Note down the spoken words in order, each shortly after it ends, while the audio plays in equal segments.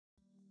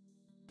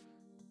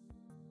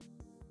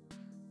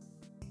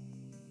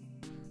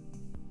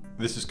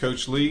This is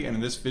Coach Lee, and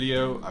in this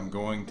video I'm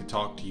going to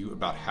talk to you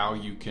about how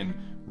you can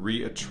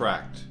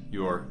re-attract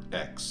your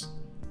ex.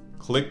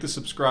 Click the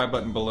subscribe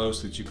button below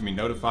so that you can be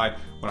notified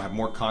when I have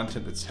more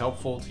content that's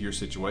helpful to your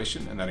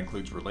situation, and that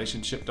includes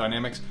relationship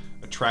dynamics,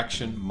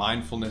 attraction,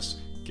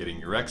 mindfulness, getting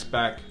your ex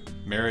back,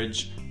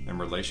 marriage, and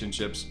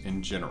relationships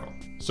in general.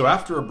 So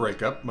after a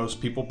breakup, most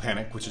people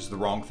panic, which is the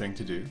wrong thing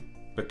to do,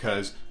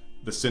 because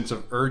the sense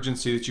of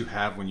urgency that you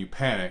have when you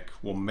panic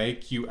will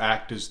make you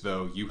act as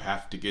though you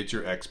have to get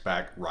your ex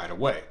back right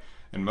away.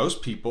 And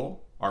most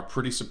people are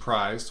pretty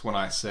surprised when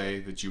I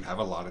say that you have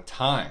a lot of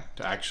time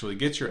to actually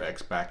get your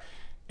ex back.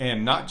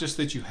 And not just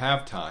that you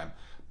have time,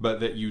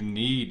 but that you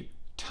need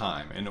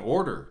time in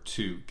order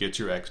to get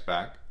your ex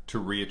back, to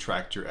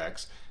re-attract your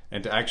ex,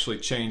 and to actually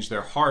change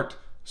their heart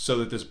so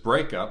that this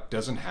breakup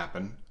doesn't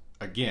happen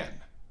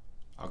again.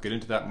 I'll get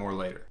into that more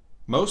later.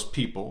 Most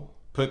people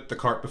put the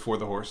cart before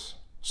the horse,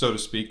 so to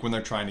speak, when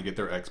they're trying to get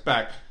their ex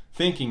back,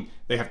 thinking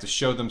they have to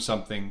show them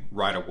something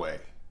right away.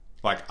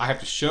 Like, I have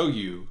to show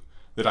you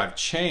that I've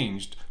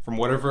changed from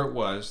whatever it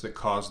was that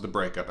caused the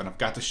breakup, and I've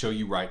got to show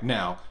you right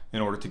now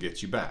in order to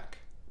get you back.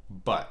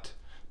 But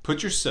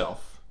put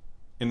yourself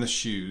in the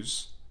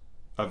shoes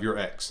of your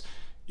ex.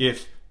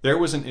 If there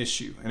was an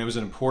issue, and it was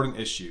an important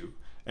issue,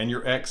 and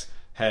your ex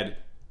had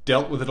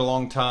dealt with it a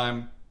long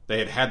time, they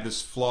had had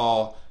this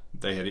flaw,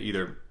 they had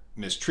either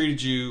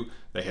mistreated you,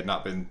 they had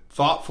not been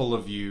thoughtful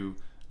of you,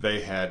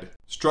 they had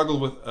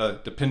struggled with a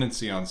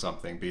dependency on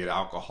something, be it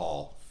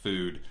alcohol,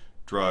 food,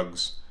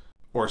 drugs,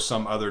 or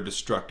some other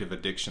destructive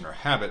addiction or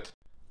habit,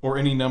 or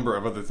any number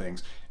of other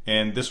things,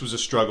 and this was a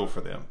struggle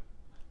for them.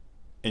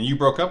 And you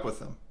broke up with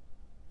them.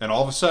 And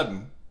all of a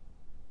sudden,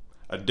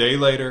 a day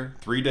later,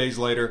 3 days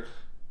later,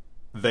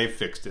 they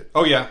fixed it.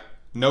 Oh yeah,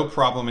 no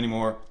problem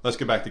anymore. Let's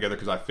get back together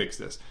because I fixed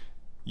this.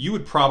 You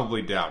would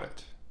probably doubt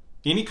it.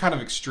 Any kind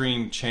of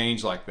extreme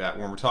change like that,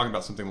 when we're talking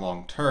about something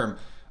long term,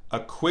 a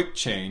quick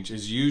change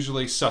is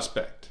usually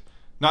suspect.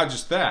 Not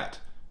just that,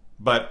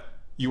 but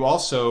you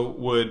also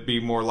would be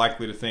more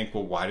likely to think,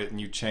 well, why didn't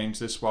you change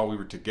this while we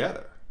were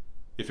together?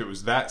 If it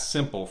was that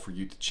simple for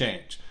you to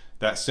change,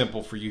 that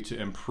simple for you to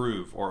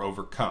improve or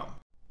overcome.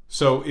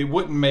 So it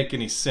wouldn't make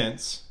any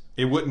sense.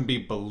 It wouldn't be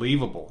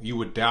believable. You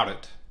would doubt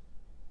it.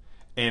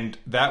 And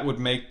that would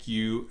make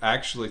you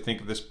actually think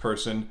of this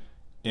person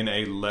in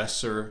a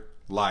lesser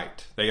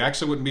light. They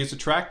actually wouldn't be as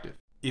attractive.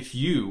 If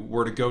you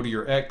were to go to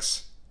your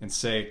ex and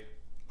say,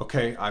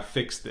 okay, I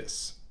fixed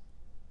this.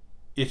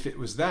 If it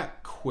was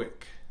that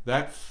quick,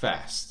 that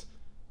fast,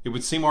 it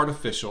would seem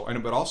artificial, and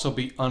it would also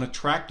be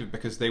unattractive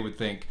because they would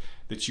think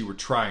that you were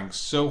trying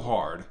so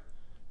hard,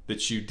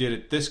 that you did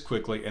it this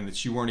quickly, and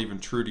that you weren't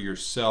even true to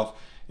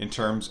yourself in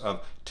terms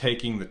of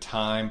taking the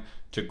time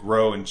to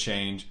grow and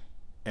change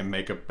and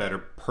make a better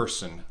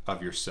person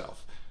of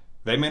yourself.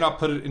 They may not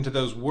put it into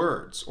those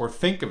words or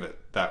think of it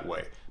that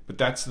way, but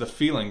that's the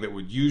feeling that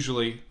would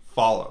usually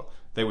follow.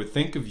 They would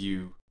think of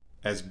you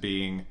as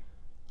being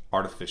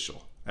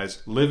artificial,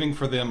 as living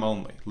for them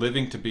only,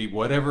 living to be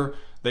whatever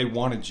they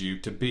wanted you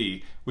to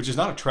be, which is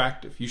not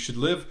attractive. You should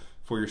live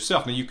for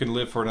yourself. Now, you can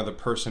live for another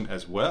person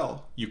as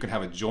well. You can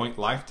have a joint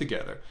life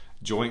together,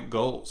 joint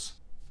goals.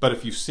 But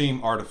if you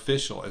seem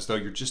artificial, as though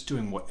you're just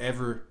doing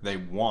whatever they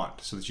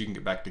want so that you can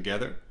get back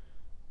together,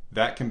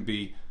 that can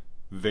be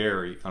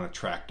very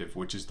unattractive,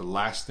 which is the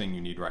last thing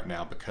you need right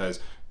now, because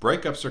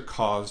breakups are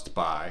caused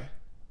by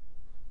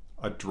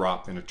a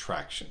drop in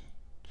attraction.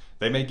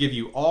 They may give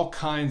you all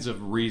kinds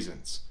of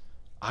reasons.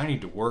 I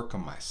need to work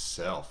on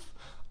myself.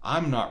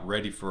 I'm not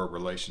ready for a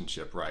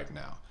relationship right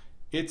now.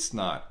 It's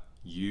not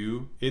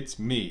you, it's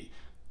me.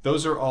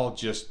 Those are all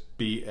just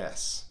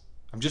BS.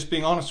 I'm just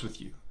being honest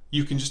with you.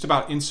 You can just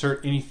about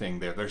insert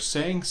anything there. They're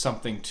saying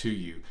something to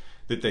you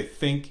that they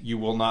think you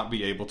will not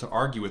be able to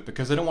argue with,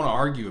 because they don't want to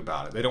argue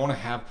about it. They don't want to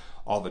have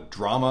all the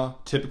drama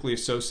typically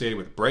associated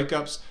with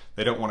breakups.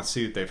 They don't want to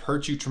see that they've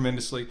hurt you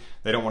tremendously.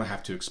 They don't want to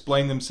have to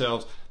explain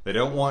themselves. They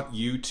don't want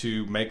you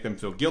to make them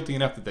feel guilty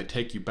enough that they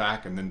take you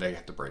back and then they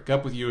have to break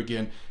up with you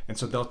again. And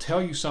so they'll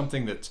tell you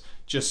something that's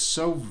just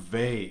so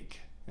vague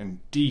and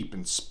deep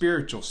and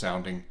spiritual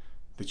sounding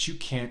that you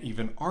can't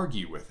even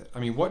argue with it. I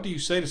mean, what do you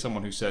say to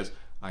someone who says,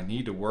 I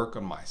need to work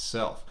on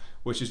myself?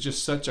 Which is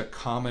just such a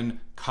common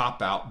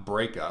cop-out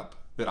breakup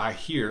that I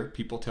hear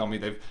people tell me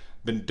they've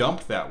been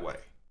dumped that way.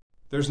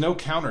 There's no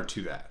counter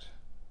to that.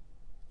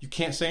 You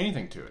can't say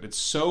anything to it. It's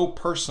so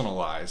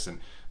personalized and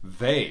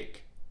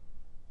vague.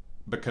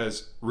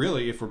 Because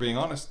really, if we're being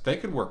honest, they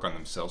could work on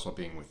themselves while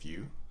being with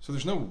you. So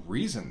there's no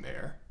reason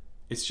there.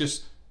 It's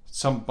just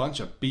some bunch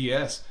of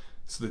BS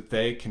so that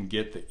they can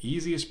get the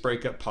easiest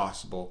breakup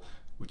possible,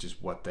 which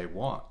is what they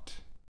want.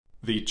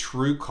 The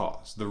true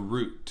cause, the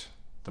root,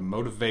 the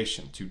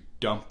motivation to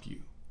dump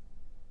you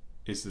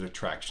is that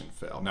attraction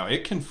fell. Now,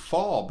 it can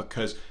fall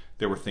because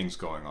there were things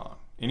going on.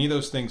 Any of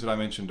those things that I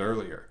mentioned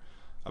earlier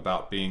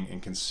about being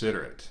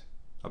inconsiderate,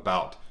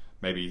 about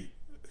maybe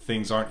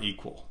things aren't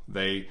equal.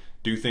 They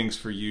do things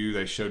for you,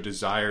 they show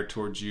desire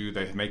towards you,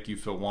 they make you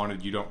feel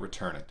wanted, you don't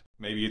return it.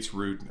 Maybe it's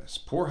rudeness,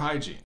 poor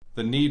hygiene,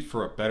 the need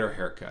for a better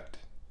haircut.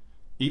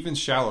 Even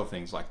shallow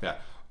things like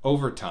that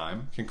over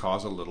time can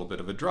cause a little bit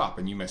of a drop.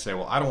 And you may say,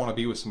 well, I don't want to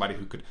be with somebody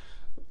who could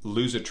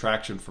lose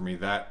attraction for me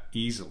that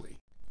easily.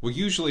 Well,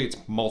 usually it's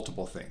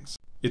multiple things.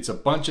 It's a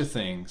bunch of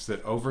things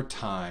that over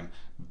time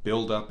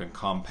build up and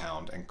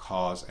compound and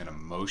cause an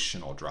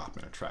emotional drop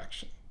in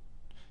attraction.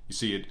 You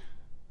see, it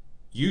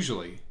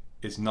usually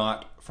is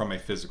not from a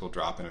physical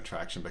drop in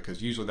attraction,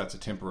 because usually that's a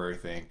temporary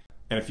thing.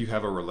 And if you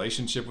have a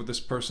relationship with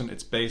this person,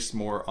 it's based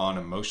more on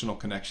emotional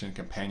connection,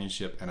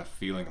 companionship, and a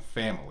feeling of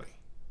family.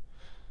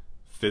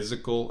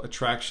 Physical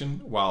attraction,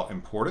 while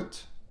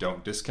important,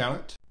 don't discount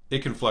it.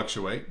 It can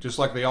fluctuate, just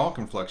like they all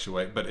can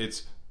fluctuate, but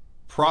it's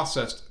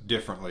processed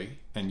differently,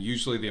 and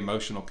usually the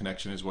emotional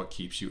connection is what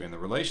keeps you in the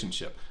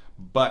relationship.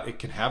 But it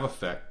can have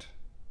effect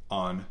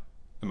on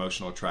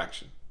emotional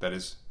attraction, that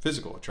is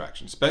physical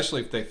attraction,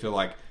 especially if they feel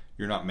like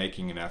you're not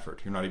making an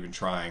effort, you're not even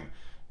trying,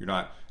 you're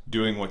not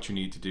doing what you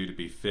need to do to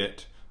be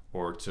fit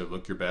or to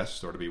look your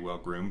best or to be well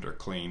groomed or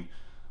clean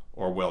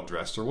or well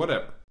dressed or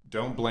whatever.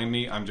 Don't blame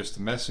me, I'm just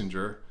a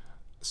messenger.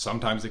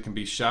 Sometimes it can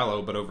be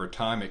shallow, but over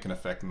time it can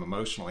affect them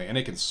emotionally, and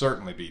it can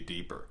certainly be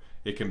deeper.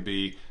 It can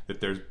be that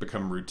there's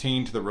become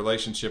routine to the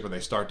relationship, or they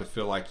start to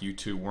feel like you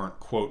two weren't,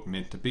 quote,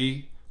 meant to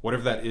be,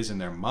 whatever that is in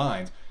their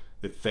minds,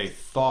 that they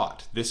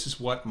thought, this is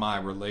what my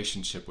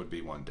relationship would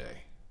be one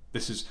day.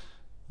 This is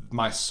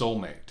my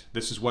soulmate.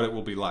 This is what it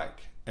will be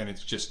like. And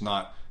it's just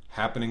not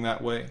happening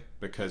that way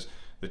because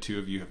the two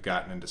of you have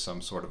gotten into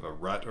some sort of a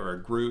rut or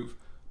a groove.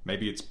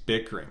 Maybe it's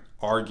bickering,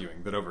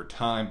 arguing, that over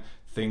time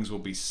things will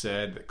be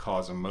said that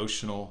cause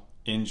emotional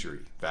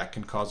injury. That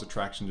can cause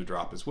attraction to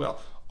drop as well.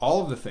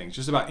 All of the things,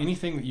 just about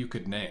anything that you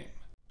could name,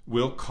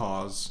 will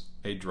cause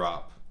a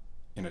drop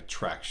in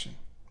attraction,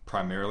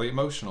 primarily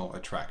emotional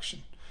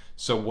attraction.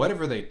 So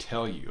whatever they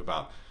tell you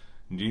about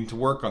needing to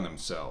work on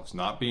themselves,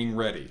 not being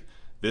ready,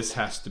 this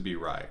has to be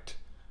right.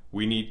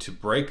 We need to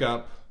break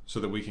up so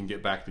that we can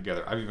get back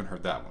together. I've even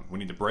heard that one. We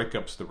need to break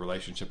up so the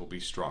relationship will be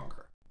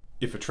stronger.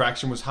 If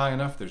attraction was high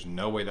enough, there's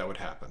no way that would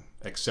happen,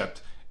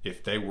 except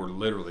if they were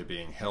literally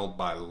being held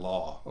by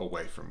law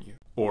away from you.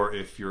 Or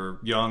if you're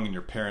young and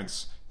your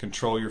parents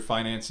control your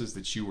finances,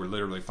 that you were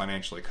literally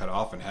financially cut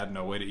off and had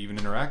no way to even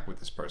interact with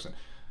this person.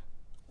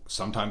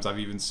 Sometimes I've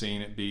even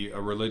seen it be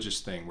a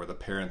religious thing where the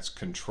parents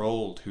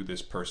controlled who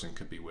this person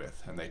could be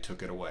with and they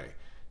took it away.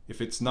 If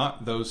it's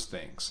not those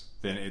things,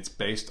 then it's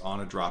based on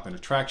a drop in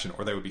attraction,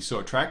 or they would be so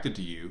attracted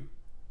to you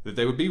that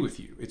they would be with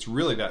you. It's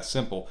really that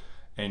simple,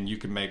 and you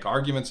can make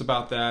arguments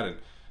about that and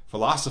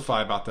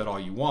philosophize about that all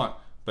you want,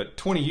 but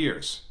 20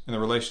 years in the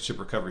relationship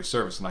recovery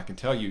service, and I can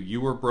tell you,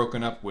 you were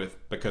broken up with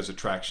because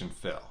attraction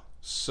fell.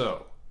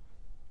 So,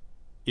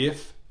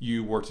 if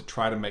you were to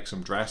try to make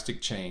some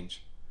drastic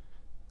change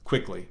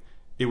quickly,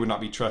 it would not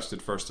be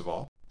trusted, first of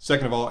all.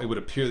 Second of all, it would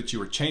appear that you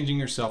were changing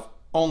yourself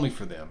only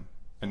for them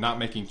and not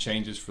making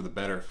changes for the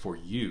better for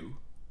you,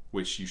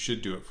 which you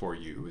should do it for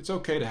you. It's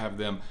okay to have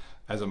them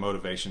as a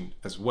motivation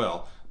as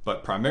well,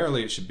 but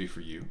primarily it should be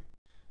for you.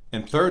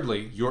 And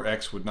thirdly, your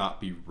ex would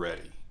not be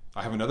ready.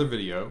 I have another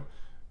video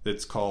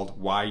that's called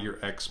Why Your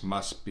Ex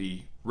Must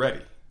Be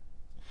Ready.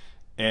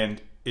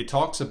 And it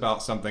talks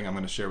about something I'm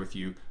going to share with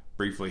you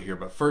briefly here,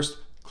 but first,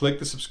 click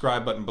the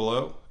subscribe button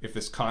below if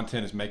this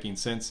content is making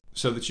sense,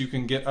 so that you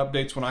can get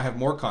updates when I have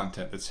more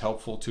content that's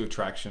helpful to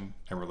attraction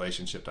and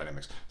relationship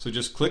dynamics. So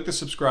just click the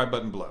subscribe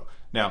button below.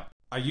 Now,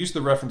 I use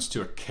the reference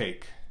to a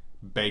cake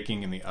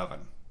baking in the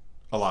oven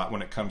a lot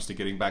when it comes to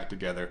getting back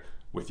together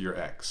with your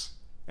ex.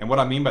 And what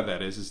I mean by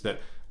that is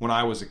that when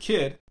I was a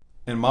kid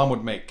and mom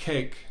would make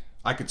cake,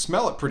 I could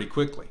smell it pretty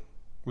quickly.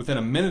 Within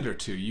a minute or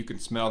two, you can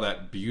smell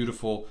that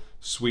beautiful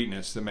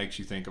sweetness that makes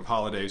you think of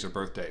holidays or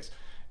birthdays.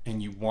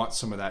 And you want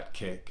some of that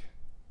cake.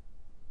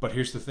 But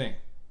here's the thing.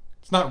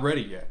 It's not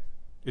ready yet.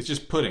 It's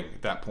just pudding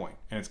at that point,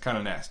 and it's kind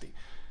of nasty.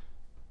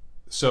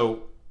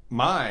 So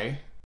my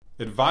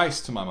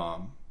advice to my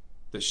mom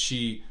that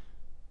she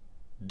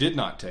did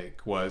not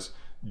take was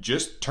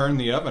just turn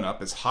the oven up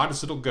as hot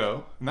as it'll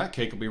go, and that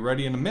cake will be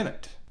ready in a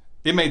minute.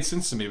 It made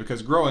sense to me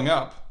because growing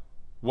up,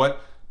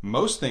 what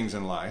most things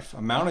in life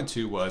amounted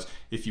to was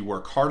if you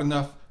work hard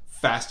enough,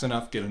 fast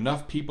enough, get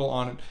enough people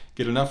on it,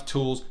 get enough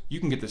tools, you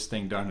can get this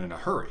thing done in a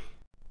hurry.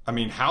 I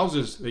mean,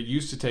 houses that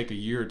used to take a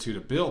year or two to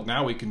build,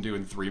 now we can do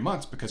in 3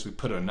 months because we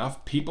put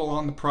enough people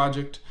on the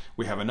project,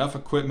 we have enough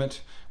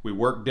equipment, we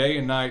work day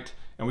and night,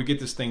 and we get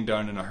this thing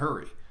done in a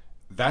hurry.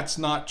 That's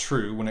not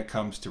true when it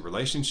comes to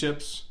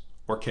relationships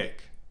or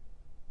cake.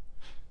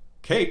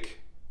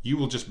 Cake, you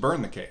will just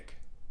burn the cake.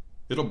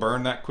 It'll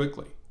burn that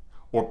quickly.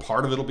 Or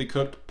part of it will be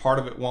cooked, part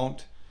of it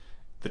won't.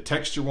 The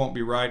texture won't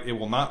be right. It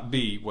will not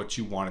be what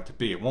you want it to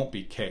be. It won't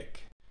be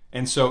cake.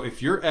 And so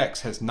if your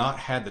ex has not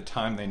had the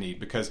time they need,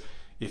 because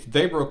if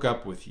they broke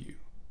up with you,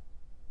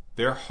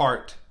 their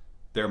heart,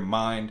 their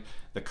mind,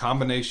 the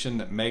combination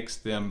that makes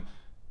them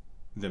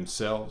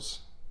themselves,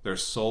 their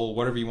soul,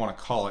 whatever you want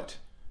to call it,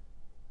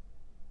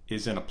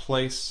 is in a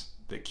place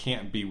that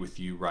can't be with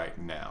you right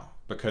now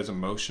because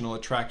emotional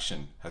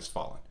attraction has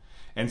fallen.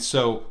 And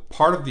so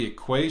part of the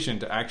equation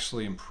to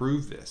actually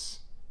improve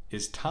this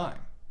is time.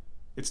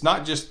 It's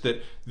not just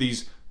that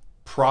these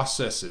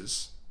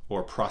processes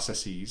or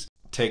processes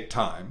take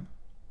time.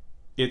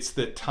 It's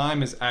that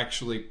time is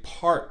actually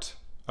part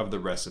of the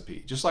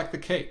recipe, just like the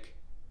cake.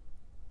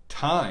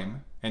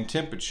 Time and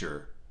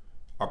temperature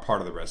are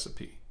part of the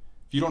recipe.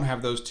 If you don't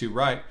have those two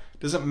right, it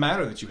doesn't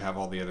matter that you have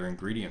all the other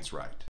ingredients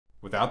right.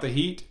 Without the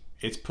heat,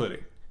 it's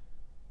pudding.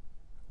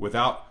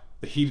 Without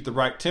the heat at the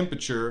right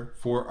temperature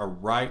for a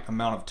right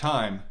amount of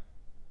time,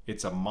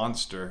 it's a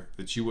monster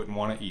that you wouldn't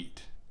want to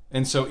eat.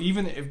 And so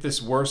even if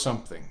this were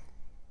something,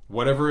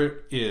 whatever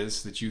it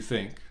is that you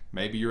think,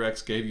 maybe your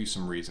ex gave you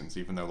some reasons,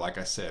 even though, like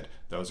I said,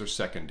 those are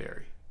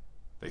secondary.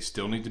 They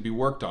still need to be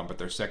worked on, but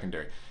they're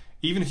secondary.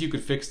 Even if you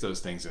could fix those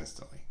things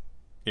instantly,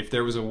 if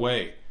there was a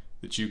way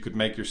that you could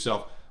make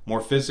yourself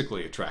more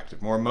physically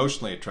attractive, more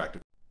emotionally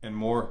attractive, and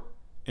more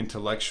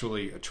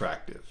intellectually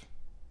attractive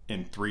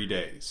in 3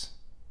 days,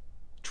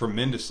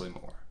 tremendously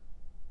more,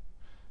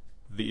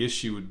 the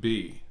issue would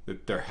be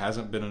that there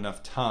hasn't been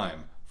enough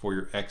time for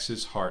your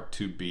ex's heart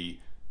to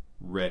be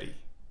ready,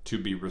 to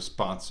be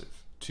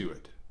responsive to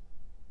it.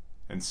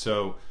 And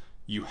so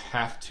you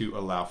have to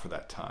allow for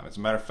that time. As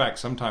a matter of fact,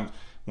 sometimes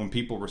when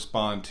people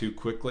respond too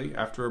quickly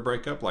after a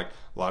breakup, like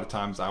a lot of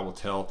times I will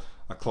tell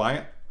a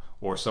client,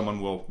 or someone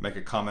will make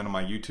a comment on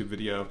my YouTube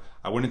video,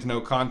 I went into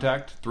no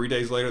contact. 3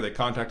 days later, they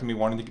contacted me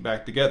wanting to get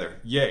back together.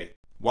 Yay.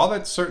 While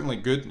that's certainly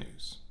good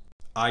news,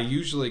 I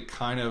usually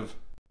kind of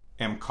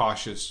am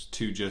cautious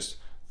to just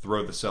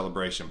throw the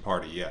celebration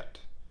party yet,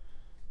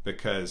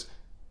 because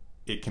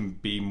it can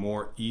be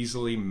more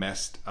easily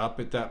messed up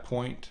at that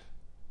point,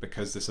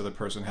 because this other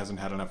person hasn't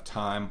had enough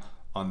time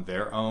on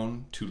their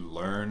own to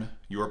learn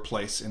your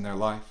place in their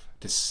life,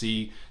 to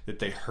see that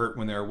they hurt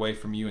when they're away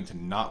from you, and to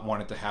not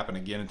want it to happen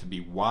again, and to be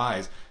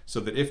wise so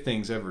that if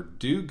things ever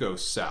do go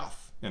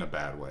south in a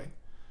bad way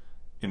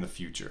in the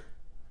future,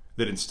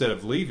 that instead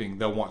of leaving,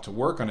 they'll want to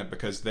work on it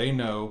because they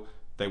know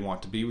they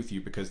want to be with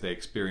you because they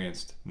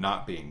experienced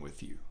not being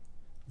with you.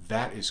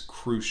 That is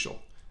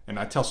crucial. And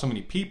I tell so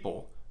many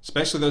people,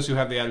 especially those who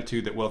have the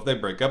attitude that, well, if they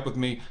break up with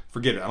me,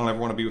 forget it. I don't ever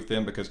want to be with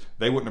them because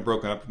they wouldn't have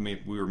broken up with me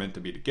if we were meant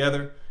to be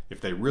together, if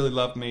they really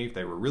loved me, if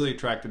they were really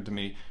attracted to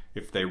me,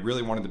 if they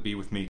really wanted to be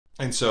with me.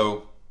 And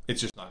so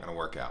it's just not going to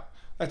work out.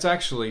 That's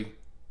actually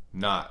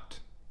not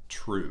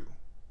true.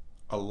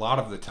 A lot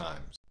of the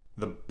times,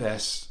 the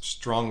best,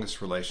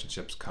 strongest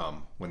relationships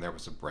come when there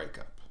was a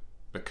breakup,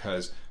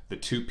 because the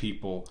two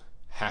people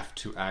have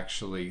to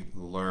actually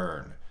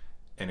learn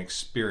and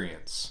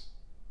experience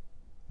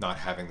not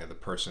having the other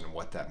person and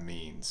what that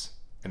means,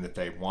 and that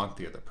they want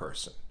the other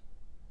person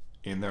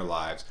in their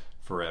lives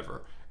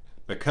forever.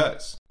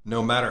 Because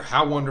no matter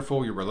how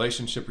wonderful your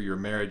relationship or your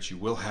marriage, you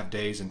will have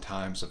days and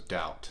times of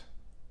doubt.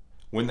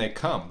 When they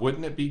come,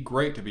 wouldn't it be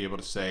great to be able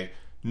to say,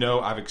 no,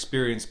 I've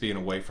experienced being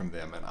away from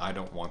them and I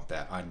don't want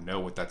that. I know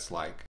what that's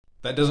like.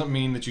 That doesn't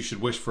mean that you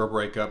should wish for a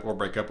breakup or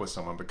break up with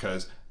someone,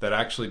 because that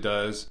actually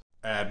does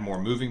add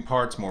more moving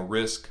parts, more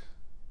risk,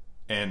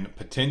 and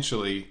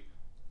potentially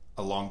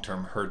a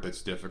long-term hurt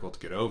that's difficult to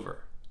get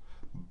over.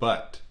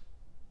 But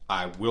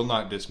I will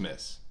not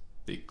dismiss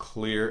the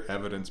clear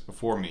evidence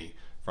before me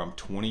from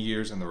 20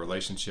 years in the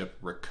relationship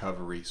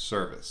recovery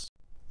service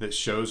that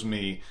shows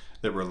me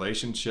that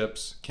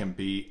relationships can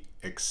be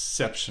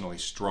exceptionally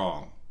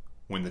strong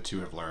when the two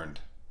have learned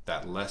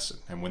that lesson,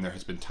 and when there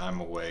has been time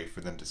away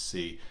for them to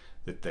see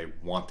that they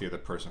want the other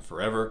person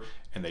forever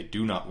and they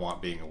do not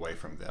want being away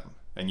from them.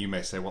 And you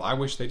may say, well, I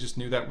wish they just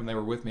knew that when they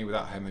were with me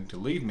without having to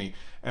leave me.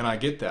 And I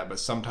get that, but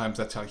sometimes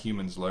that's how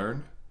humans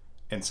learn.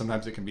 And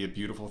sometimes it can be a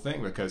beautiful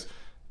thing, because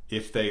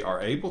if they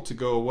are able to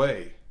go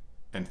away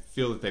and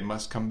feel that they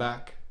must come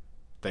back,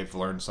 they've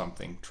learned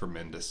something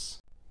tremendous.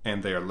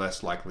 And they are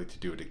less likely to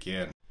do it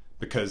again,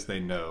 because they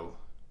know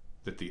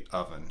that the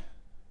oven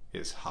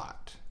is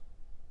hot.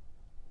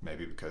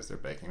 Maybe because they're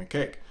baking a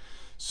cake.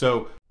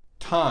 So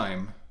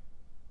time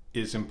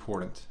is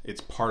important.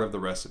 It's part of the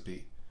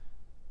recipe.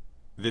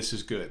 This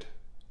is good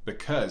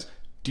because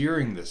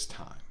during this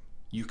time,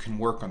 you can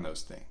work on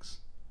those things.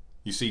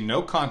 You see,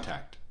 no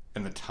contact,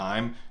 and the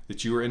time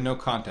that you are in no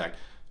contact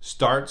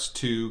starts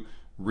to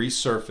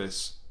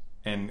resurface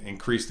and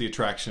increase the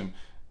attraction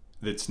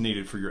that's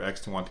needed for your ex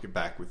to want to get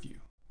back with you.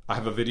 I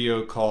have a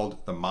video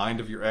called The Mind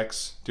of Your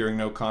Ex During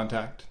No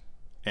Contact,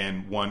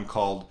 and one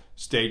called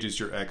Stages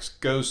Your Ex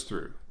Goes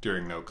Through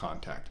During No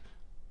Contact.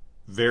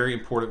 Very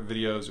important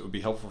videos. It would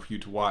be helpful for you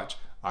to watch.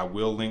 I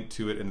will link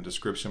to it in the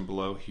description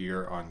below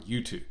here on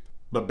YouTube.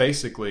 But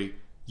basically,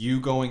 you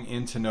going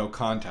into no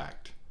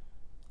contact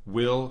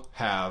will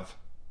have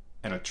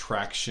an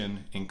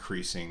attraction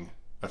increasing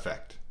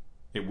effect.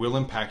 It will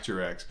impact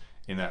your ex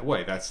in that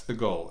way. That's the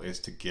goal, is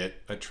to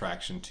get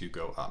attraction to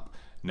go up.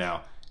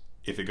 Now,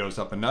 if it goes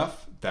up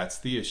enough, that's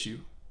the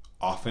issue.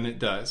 Often it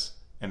does,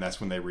 and that's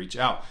when they reach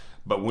out.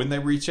 But when they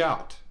reach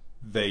out,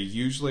 they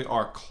usually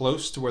are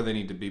close to where they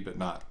need to be, but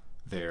not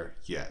there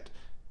yet.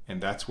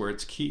 And that's where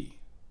it's key.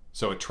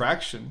 So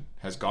attraction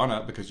has gone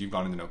up because you've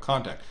gone into no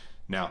contact.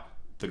 Now,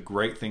 the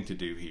great thing to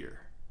do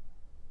here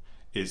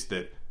is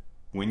that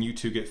when you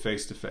two get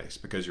face to face,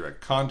 because your ex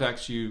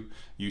contacts you,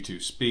 you two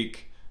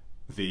speak,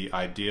 the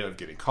idea of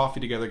getting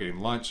coffee together, getting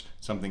lunch,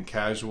 something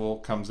casual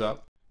comes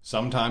up,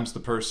 Sometimes the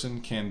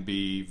person can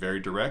be very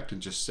direct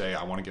and just say,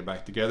 I want to get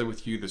back together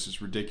with you. This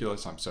is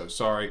ridiculous. I'm so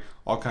sorry.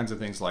 All kinds of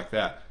things like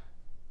that.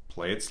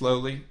 Play it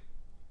slowly.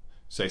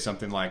 Say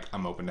something like,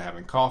 I'm open to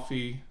having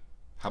coffee.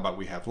 How about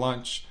we have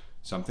lunch?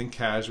 Something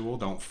casual.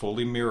 Don't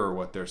fully mirror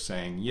what they're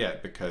saying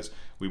yet, because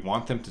we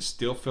want them to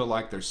still feel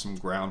like there's some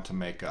ground to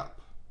make up.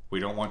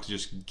 We don't want to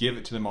just give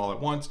it to them all at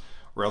once,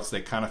 or else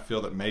they kind of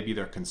feel that maybe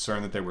their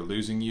concern that they were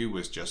losing you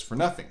was just for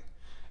nothing.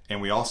 And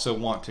we also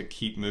want to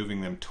keep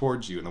moving them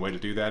towards you. And the way to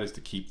do that is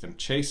to keep them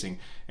chasing.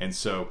 And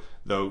so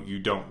though you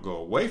don't go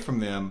away from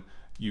them,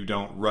 you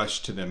don't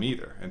rush to them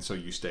either. And so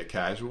you stay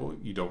casual.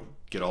 You don't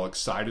get all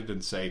excited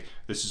and say,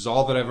 this is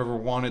all that I've ever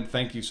wanted.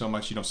 Thank you so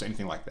much. You don't say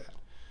anything like that.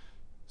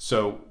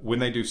 So when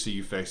they do see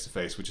you face to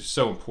face, which is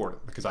so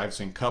important, because I've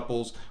seen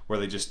couples where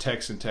they just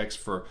text and text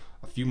for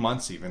a few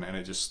months even, and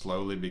it just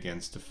slowly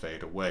begins to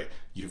fade away.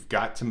 You've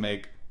got to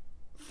make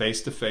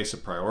face to face a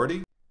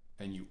priority.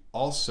 And you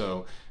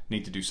also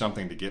need to do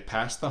something to get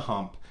past the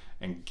hump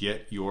and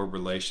get your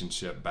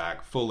relationship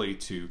back fully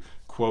to,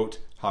 quote,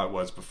 how it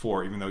was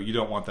before, even though you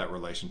don't want that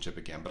relationship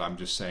again. But I'm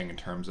just saying in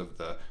terms of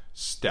the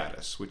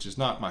status, which is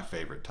not my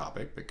favorite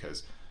topic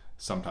because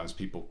sometimes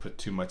people put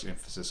too much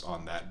emphasis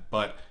on that,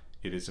 but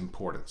it is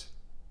important.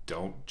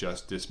 Don't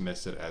just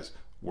dismiss it as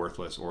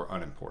worthless or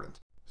unimportant.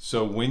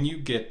 So when you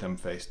get them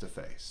face to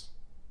face,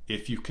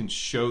 if you can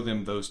show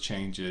them those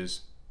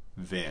changes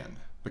then,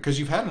 because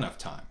you've had enough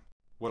time.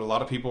 What a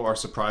lot of people are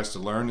surprised to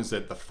learn is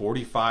that the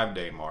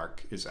 45-day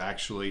mark is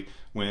actually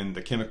when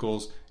the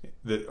chemicals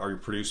that are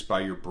produced by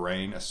your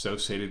brain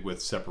associated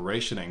with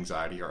separation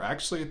anxiety are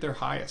actually at their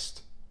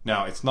highest.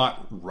 Now, it's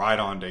not right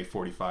on day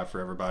 45 for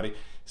everybody.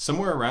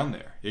 Somewhere around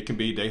there. It can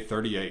be day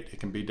 38. It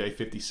can be day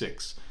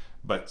 56.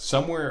 But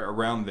somewhere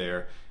around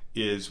there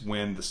is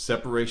when the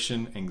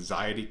separation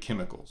anxiety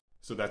chemicals,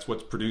 so that's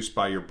what's produced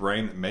by your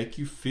brain that make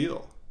you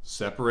feel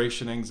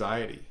separation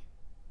anxiety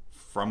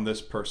from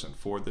this person,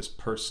 for this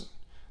person.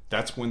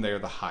 That's when they're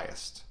the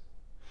highest.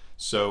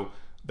 So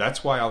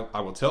that's why I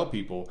will tell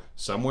people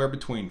somewhere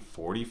between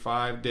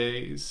 45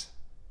 days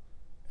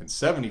and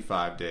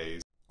 75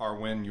 days are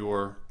when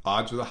your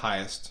odds are the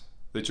highest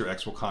that your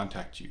ex will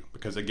contact you,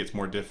 because it gets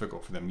more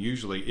difficult for them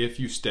usually if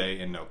you stay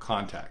in no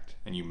contact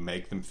and you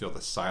make them feel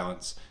the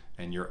silence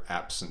and your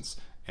absence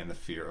and the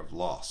fear of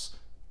loss.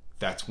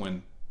 That's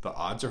when the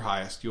odds are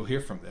highest you'll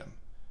hear from them.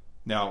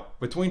 Now,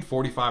 between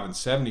 45 and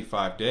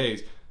 75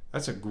 days,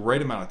 that's a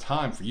great amount of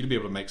time for you to be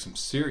able to make some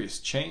serious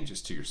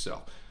changes to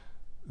yourself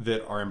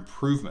that are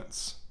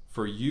improvements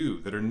for you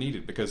that are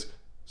needed, because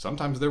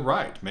sometimes they're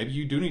right. Maybe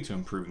you do need to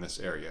improve in this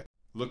area.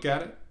 Look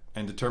at it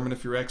and determine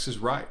if your ex is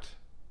right.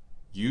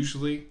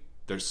 Usually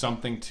there's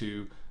something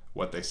to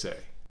what they say,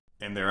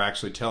 and they're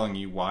actually telling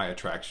you why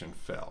attraction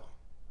fell.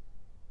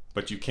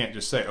 But you can't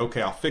just say,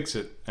 okay, I'll fix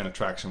it and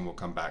attraction will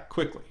come back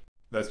quickly.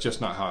 That's just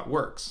not how it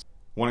works.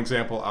 One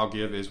example I'll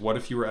give is, what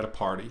if you were at a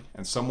party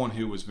and someone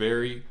who was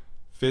very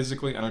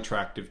physically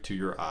unattractive to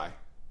your eye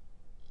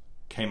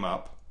came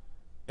up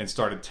and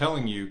started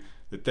telling you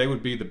that they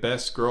would be the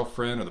best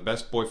girlfriend or the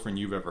best boyfriend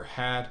you've ever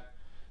had,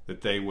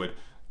 that they would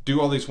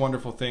do all these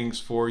wonderful things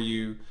for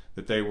you,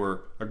 that they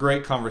were a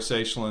great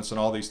conversationalist and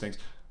all these things.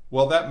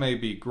 Well, that may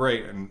be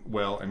great and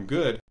well and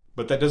good,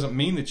 but that doesn't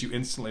mean that you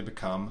instantly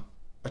become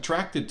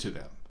attracted to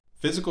them.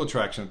 Physical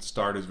attraction at the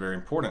start is very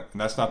important, and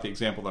that's not the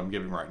example that I'm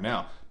giving right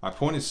now. My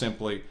point is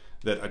simply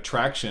that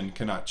attraction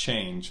cannot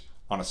change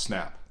on a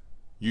snap.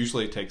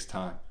 Usually it takes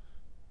time.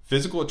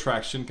 Physical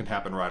attraction can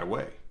happen right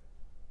away,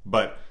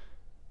 but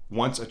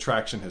once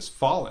attraction has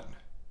fallen,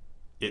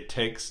 it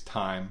takes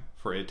time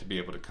for it to be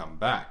able to come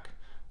back.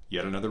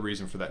 Yet another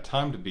reason for that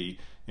time to be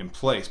in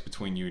place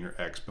between you and your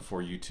ex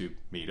before you two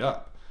meet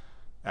up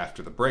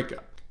after the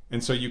breakup.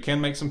 And so you can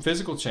make some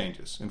physical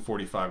changes in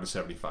 45 to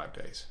 75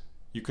 days.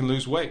 You can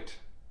lose weight.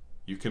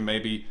 You can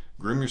maybe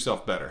groom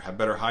yourself better, have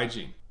better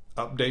hygiene,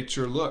 update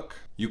your look.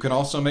 You can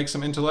also make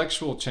some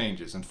intellectual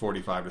changes in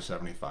 45 to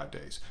 75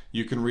 days.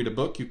 You can read a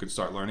book, you can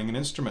start learning an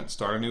instrument,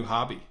 start a new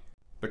hobby,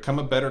 become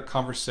a better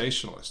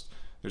conversationalist.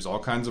 There's all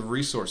kinds of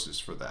resources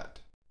for that.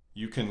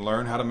 You can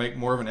learn how to make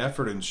more of an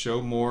effort and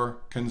show more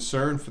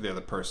concern for the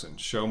other person,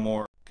 show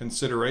more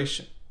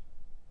consideration.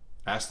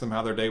 Ask them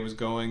how their day was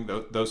going,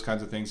 those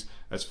kinds of things,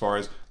 as far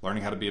as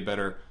learning how to be a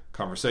better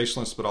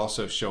conversationalist, but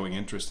also showing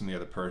interest in the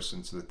other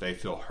person so that they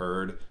feel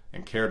heard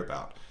and cared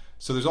about.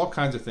 So there's all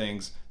kinds of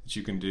things that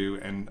you can do,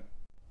 and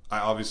I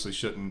obviously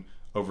shouldn't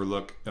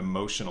overlook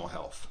emotional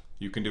health.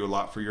 You can do a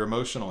lot for your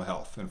emotional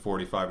health in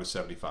 45 to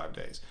 75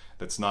 days.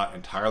 That's not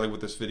entirely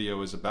what this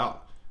video is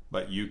about,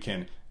 but you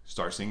can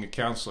start seeing a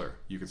counselor,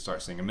 you can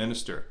start seeing a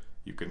minister,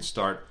 you can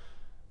start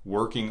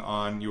working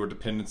on your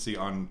dependency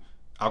on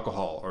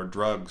alcohol or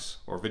drugs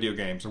or video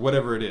games or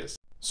whatever it is,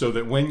 so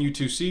that when you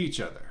two see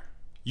each other,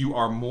 you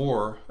are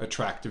more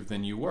attractive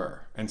than you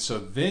were. And so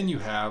then you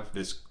have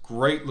this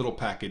great little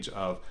package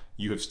of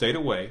you have stayed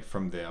away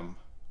from them,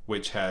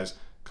 which has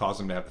caused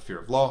them to have the fear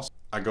of loss.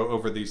 I go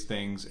over these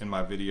things in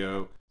my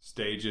video,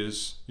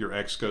 stages your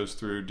ex goes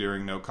through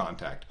during no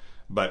contact.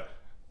 But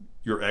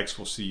your ex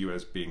will see you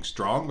as being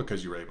strong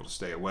because you were able to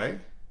stay away.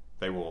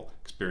 They will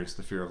experience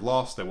the fear of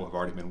loss. They will have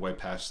already been way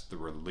past the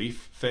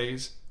relief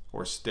phase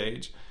or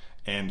stage.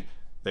 And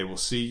they will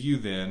see you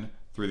then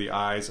through the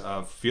eyes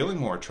of feeling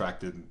more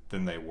attracted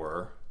than they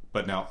were,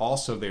 but now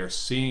also they are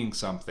seeing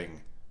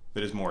something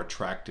that is more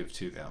attractive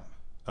to them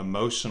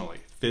emotionally,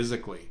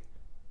 physically,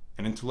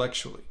 and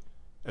intellectually,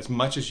 as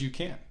much as you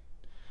can.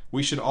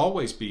 We should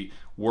always be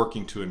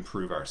working to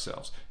improve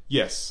ourselves.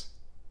 Yes,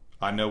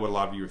 I know what a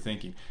lot of you are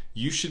thinking.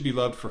 You should be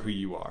loved for who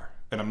you are,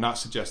 and I'm not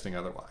suggesting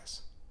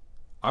otherwise.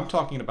 I'm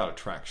talking about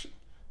attraction,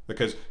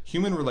 because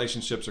human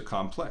relationships are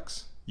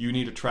complex. You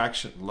need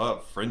attraction,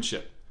 love,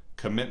 friendship,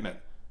 commitment,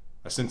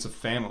 a sense of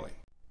family.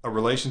 A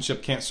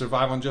relationship can't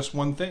survive on just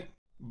one thing.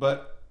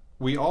 But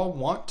we all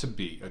want to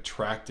be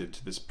attracted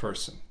to this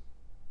person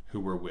who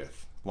we're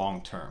with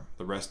long term,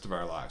 the rest of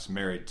our lives,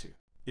 married to.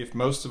 If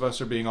most of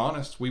us are being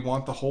honest, we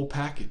want the whole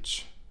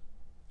package.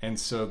 And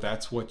so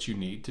that's what you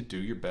need to do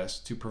your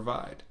best to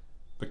provide.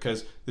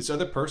 Because this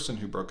other person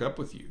who broke up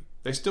with you,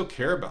 they still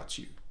care about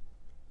you.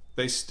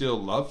 They still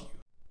love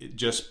you. It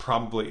just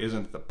probably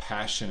isn't the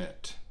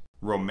passionate,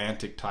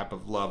 romantic type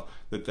of love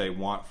that they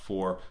want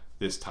for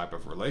this type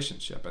of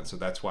relationship. And so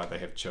that's why they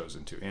have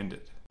chosen to end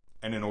it.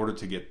 And in order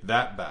to get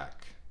that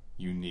back,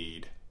 you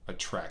need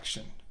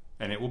attraction.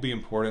 And it will be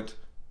important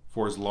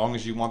for as long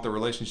as you want the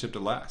relationship to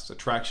last.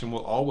 Attraction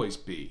will always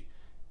be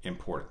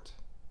important.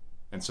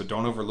 And so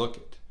don't overlook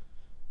it.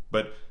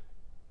 But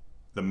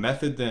the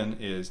method then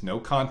is no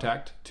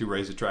contact to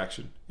raise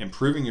attraction,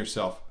 improving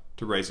yourself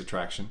to raise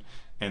attraction,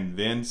 and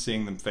then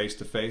seeing them face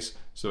to face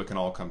so it can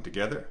all come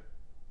together.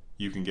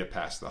 You can get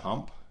past the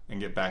hump and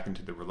get back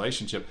into the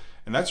relationship.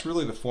 And that's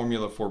really the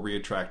formula for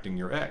reattracting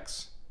your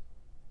ex.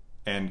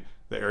 And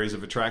the areas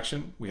of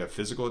attraction, we have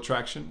physical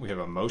attraction, we have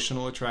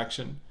emotional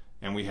attraction,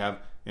 and we have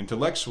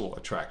intellectual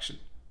attraction.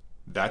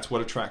 That's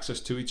what attracts us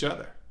to each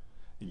other.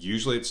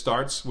 Usually it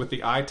starts with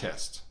the eye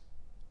test.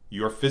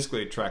 You're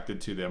physically attracted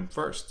to them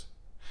first.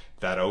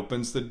 That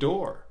opens the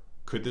door.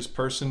 Could this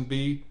person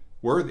be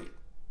worthy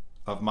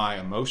of my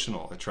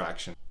emotional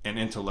attraction and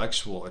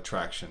intellectual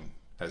attraction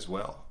as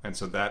well? And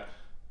so that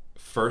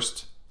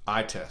first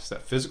eye test,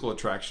 that physical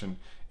attraction,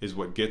 is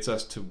what gets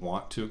us to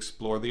want to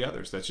explore the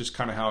others. That's just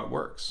kind of how it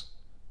works.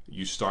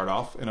 You start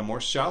off in a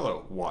more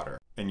shallow water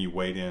and you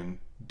wade in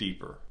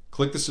deeper.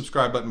 Click the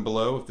subscribe button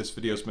below if this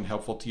video has been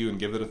helpful to you, and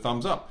give it a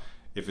thumbs up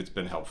if it's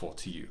been helpful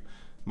to you.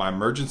 My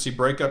emergency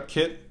breakup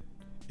kit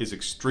is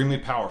extremely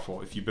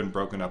powerful if you've been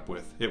broken up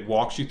with. It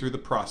walks you through the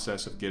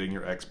process of getting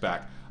your ex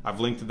back. I've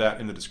linked to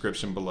that in the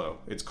description below.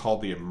 It's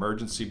called the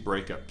Emergency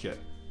Breakup Kit,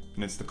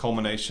 and it's the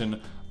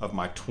culmination of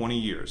my 20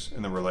 years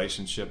in the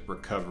relationship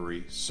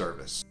recovery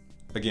service.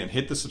 Again,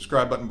 hit the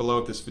subscribe button below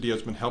if this video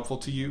has been helpful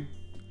to you.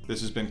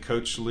 This has been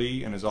Coach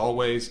Lee, and as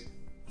always,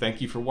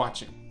 thank you for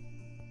watching.